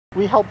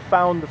We helped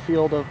found the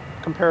field of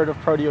comparative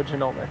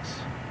proteogenomics.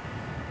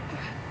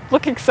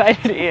 Look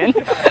excited, Ian.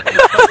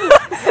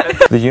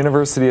 The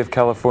University of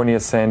California,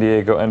 San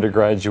Diego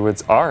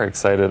undergraduates are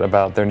excited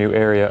about their new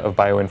area of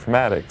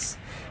bioinformatics,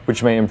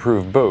 which may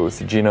improve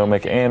both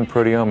genomic and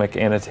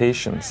proteomic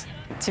annotations.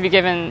 To be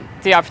given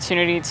the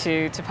opportunity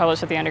to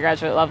publish at the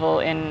undergraduate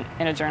level in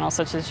a journal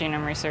such as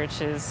Genome Research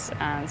is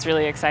it's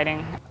really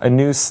exciting. A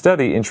new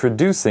study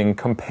introducing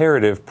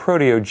comparative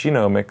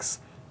proteogenomics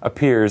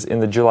appears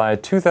in the July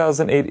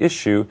 2008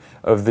 issue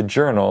of the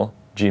journal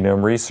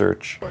Genome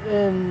Research.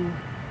 In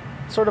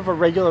sort of a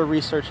regular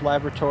research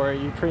laboratory,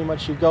 you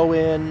go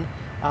in,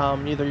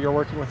 either you're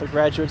working with a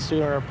graduate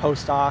student or a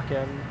postdoc,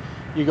 and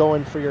you go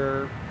in for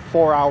your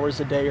 4 hours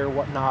a day or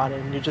whatnot,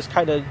 and you just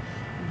kind of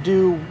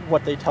do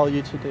what they tell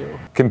you to do.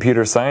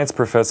 Computer science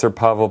professor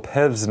Pavel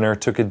Pevzner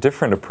took a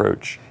different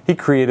approach. He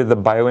created the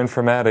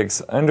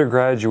Bioinformatics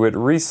Undergraduate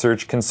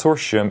Research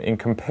Consortium in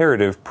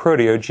Comparative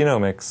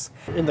Proteogenomics.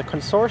 In the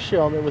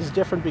consortium, it was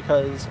different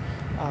because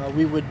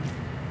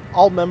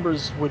all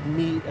members would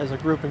meet as a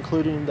group,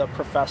 including the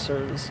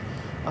professors,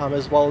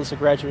 as well as the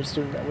graduate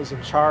student that was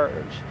in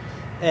charge.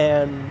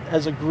 And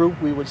as a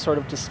group, we would sort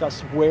of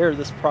discuss where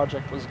this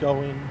project was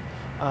going,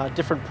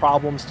 different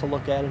problems to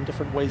look at and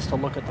different ways to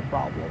look at the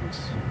problems.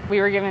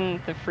 We were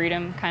given the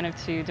freedom kind of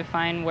to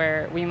define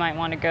where we might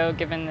want to go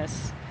given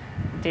this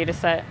data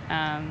set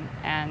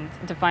and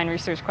define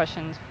research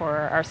questions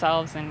for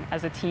ourselves and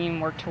as a team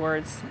work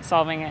towards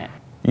solving it.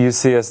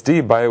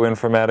 UCSD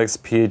Bioinformatics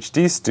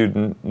PhD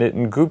student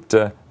Nitin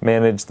Gupta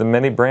managed the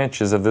many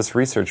branches of this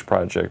research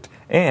project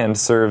and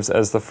serves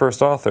as the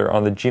first author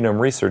on the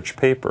Genome Research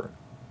paper.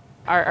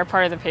 Our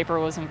part of the paper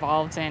was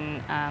involved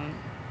in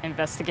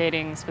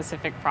investigating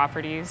specific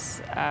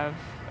properties of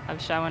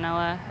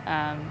Shawinella,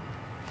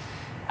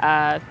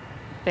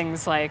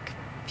 things like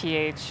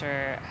pH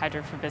or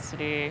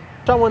hydrophobicity.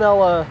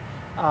 Shawinella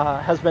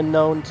has been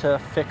known to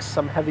fix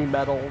some heavy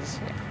metals.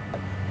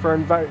 For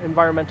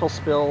environmental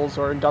spills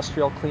or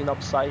industrial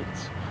cleanup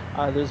sites,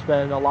 there's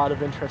been a lot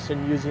of interest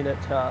in using it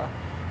to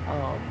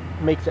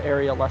make the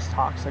area less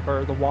toxic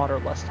or the water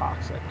less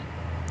toxic.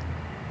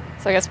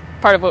 So I guess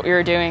part of what we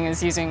were doing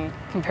is using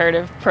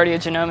comparative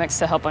proteogenomics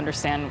to help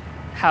understand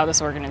how this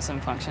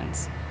organism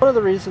functions. One of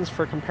the reasons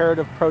for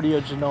comparative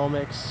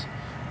proteogenomics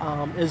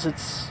is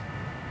its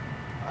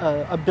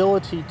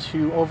ability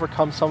to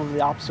overcome some of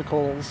the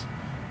obstacles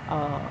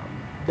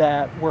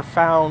that were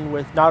found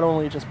with not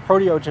only just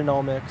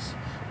proteogenomics,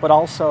 but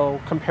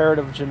also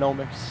comparative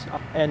genomics.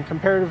 And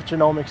comparative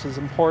genomics is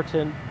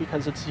important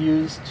because it's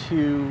used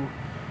to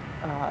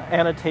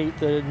annotate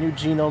the new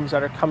genomes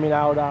that are coming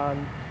out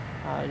on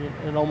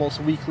an almost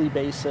weekly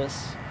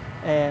basis.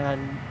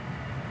 And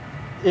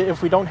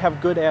if we don't have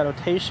good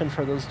annotation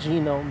for those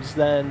genomes,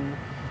 then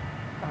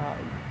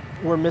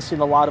we're missing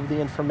a lot of the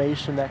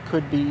information that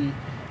could be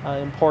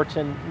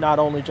important, not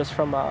only just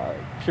from a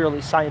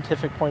purely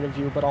scientific point of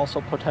view, but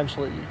also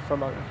potentially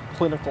from a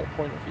clinical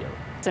point of view.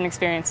 It's an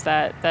experience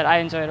that I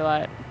enjoyed a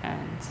lot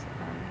and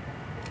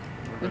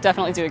would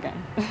definitely do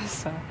again.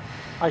 So.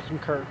 I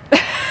concur.